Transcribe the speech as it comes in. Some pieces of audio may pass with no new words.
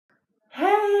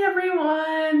Hi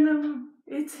everyone,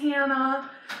 it's Hannah.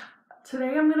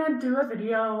 Today I'm gonna do a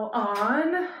video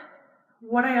on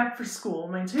what I have for school,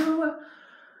 my 2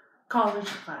 college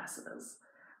classes.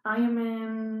 I am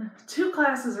in 2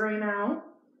 classes right now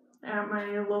at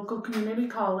my local community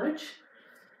college,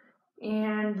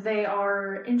 and they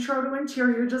are Intro to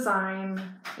Interior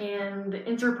Design and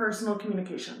Interpersonal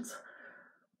Communications.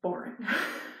 Boring.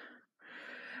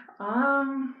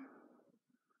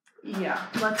 Yeah,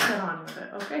 let's get on with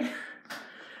it, okay?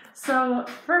 So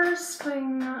first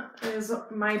thing is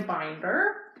my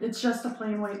binder. It's just a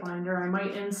plain white binder. I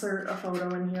might insert a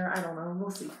photo in here. I don't know, we'll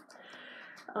see.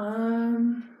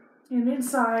 And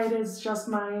inside is just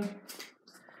my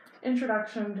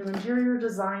introduction to interior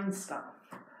design stuff.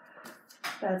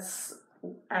 That's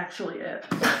actually it.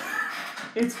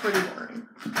 It's pretty boring.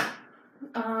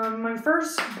 My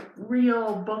first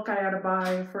real book I had to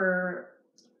buy for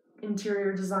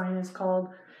interior design is called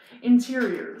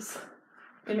Interiors,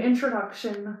 an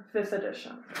Introduction, 5th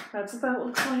edition. That's what that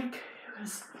looks like. It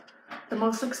was the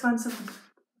most expensive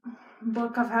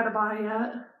book I've had to buy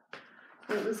yet.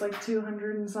 It was like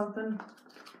 200 and something.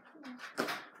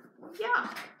 Yeah.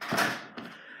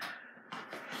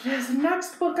 This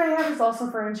next book I have is also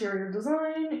for interior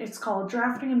design. It's called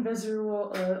Drafting and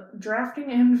Visual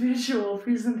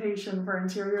Presentation for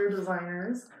Interior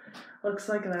Designers. Looks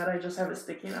like that. I just have a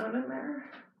sticky note in there.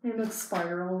 And it's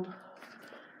spiraled.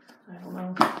 I don't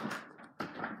know.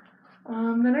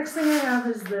 The next thing I have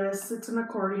is this. It's an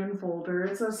accordion folder.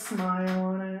 It says Smile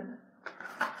on it.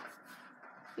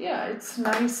 Yeah, it's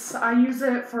nice. I use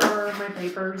it for my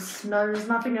papers. No, there's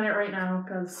nothing in it right now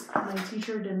because my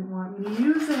teacher didn't want me to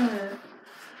use it.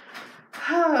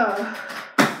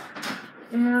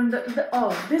 And,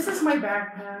 this is my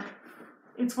backpack.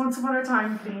 It's Once Upon a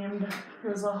Time themed.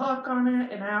 There's a hook on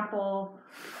it, an apple.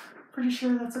 Pretty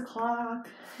sure that's a clock.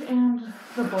 And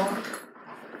the book.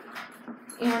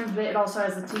 And it also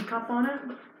has a teacup on it.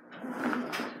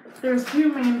 There's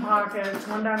 2 main pockets,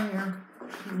 one down here,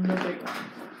 and the big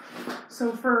one.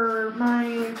 So for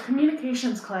my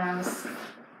communications class,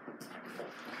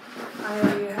 I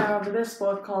have this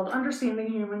book called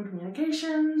Understanding Human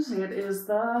Communications. It is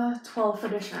the 12th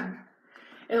edition.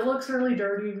 It looks really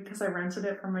dirty because I rented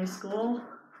it from my school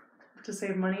to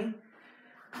save money.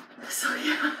 So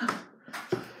yeah.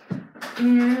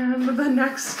 And the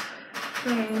next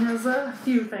thing is a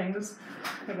few things,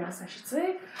 I guess I should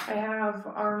say.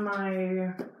 Are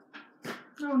my,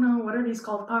 oh no, what are these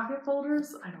called? Pocket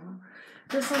folders? I don't know.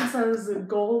 This one says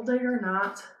Gold Digger,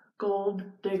 not Gold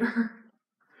Digger.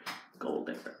 Gold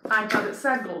Digger. I thought it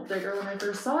said Gold Digger when I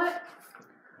first saw it.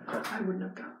 I wouldn't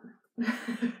have gotten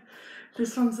it.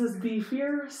 This one says Be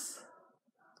Fierce.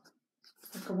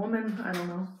 Like a woman, I don't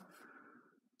know.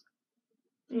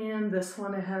 And this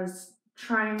one, it has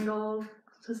triangle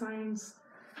designs.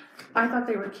 I thought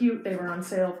they were cute. They were on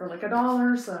sale for like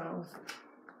 $1, so.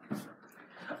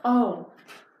 Oh,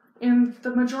 and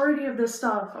the majority of this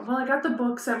stuff, well, I got the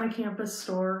books at my campus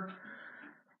store,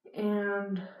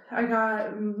 and I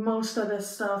got most of this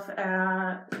stuff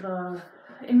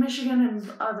in Michigan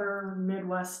and other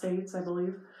Midwest states, I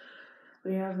believe.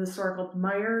 We have this store called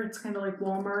Meijer. It's kind of like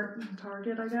Walmart and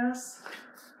Target, I guess.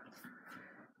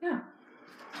 Yeah.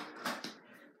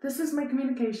 This is my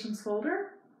communications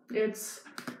folder. It's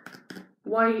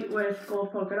white with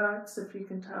gold polka dots, if you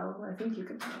can tell. I think you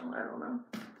can tell, I don't know.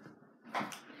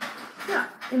 Yeah,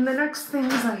 and the next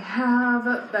things I have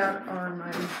that are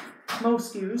my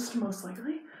most used, most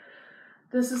likely.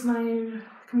 This is my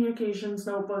communications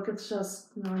notebook. It's just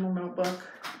a normal notebook.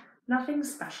 Nothing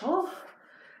special.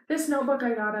 This notebook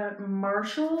I got at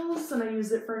Marshall's, and I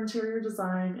use it for interior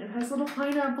design. It has little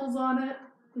pineapples on it.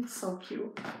 It's so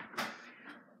cute.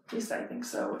 At least I think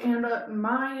so. And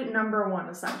my number 1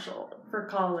 essential for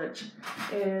college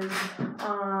is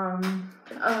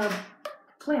a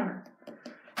planner.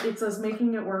 It says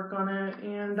Making It Work on it,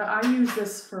 and I use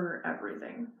this for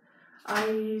everything.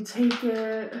 I take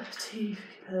it to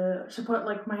put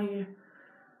like my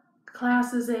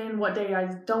classes in, what day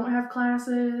I don't have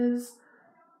classes,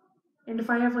 and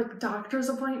if I have like doctor's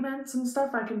appointments and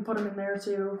stuff, I can put them in there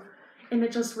too. And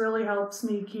it just really helps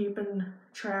me keep in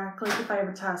track, like if I have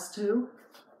a test too.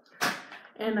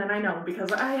 And then I know,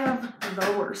 because I have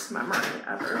the worst memory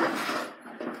ever.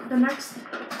 The next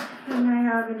thing I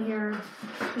have in here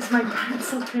is my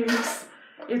pencil case.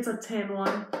 It's a tin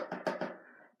one.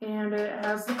 And it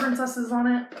has the princesses on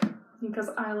it, because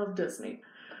I love Disney.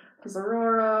 There's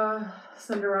Aurora,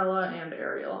 Cinderella, and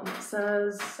Ariel. And it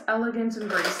says Elegant and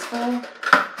Graceful.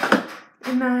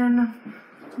 And then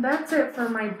that's it for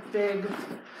my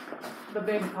the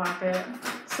big pocket.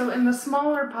 So in the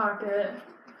smaller pocket,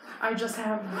 I just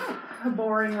have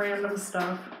boring random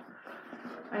stuff.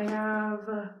 I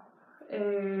have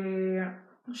a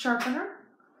sharpener.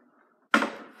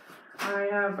 I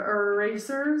have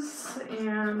erasers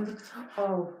and,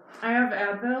 oh, I have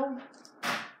Advil,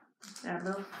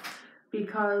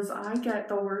 because I get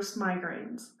the worst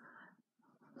migraines.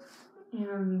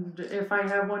 And if I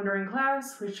have one during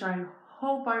class, which I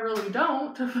hope I really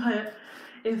don't, but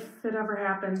if it ever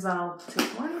happens, I'll take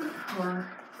 1 or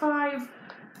 5.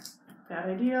 Bad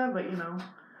idea, but you know.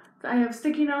 I have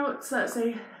sticky notes that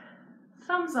say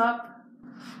thumbs up,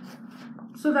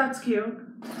 so that's cute.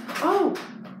 Oh!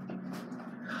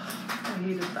 I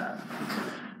hated that.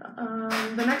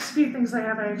 The next few things I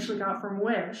have I actually got from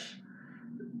Wish.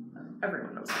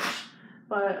 Everyone knows Wish.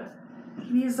 But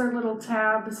these are little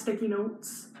tab sticky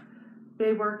notes.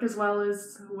 They work as well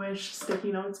as Wish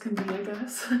sticky notes can be, I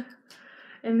guess.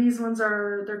 And these ones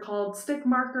they're called Stick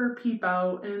Marker Peep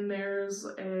Out, and there's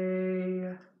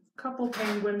a couple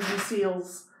penguins and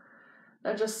seals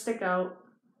that just stick out.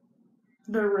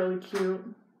 They're really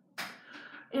cute.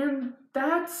 And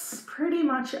that's pretty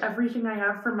much everything I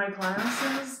have for my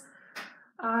classes.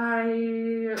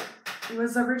 I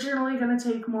was originally going to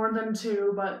take more than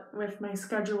 2, but with my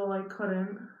schedule I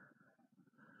couldn't.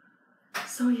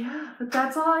 So yeah, but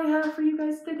that's all I have for you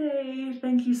guys today.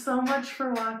 Thank you so much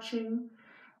for watching.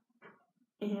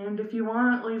 And if you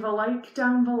want, leave a like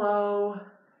down below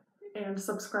and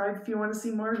subscribe if you want to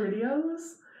see more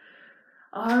videos.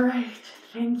 Alright,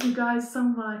 thank you guys so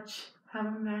much. Have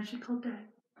a magical day.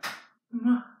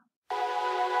 Mwah.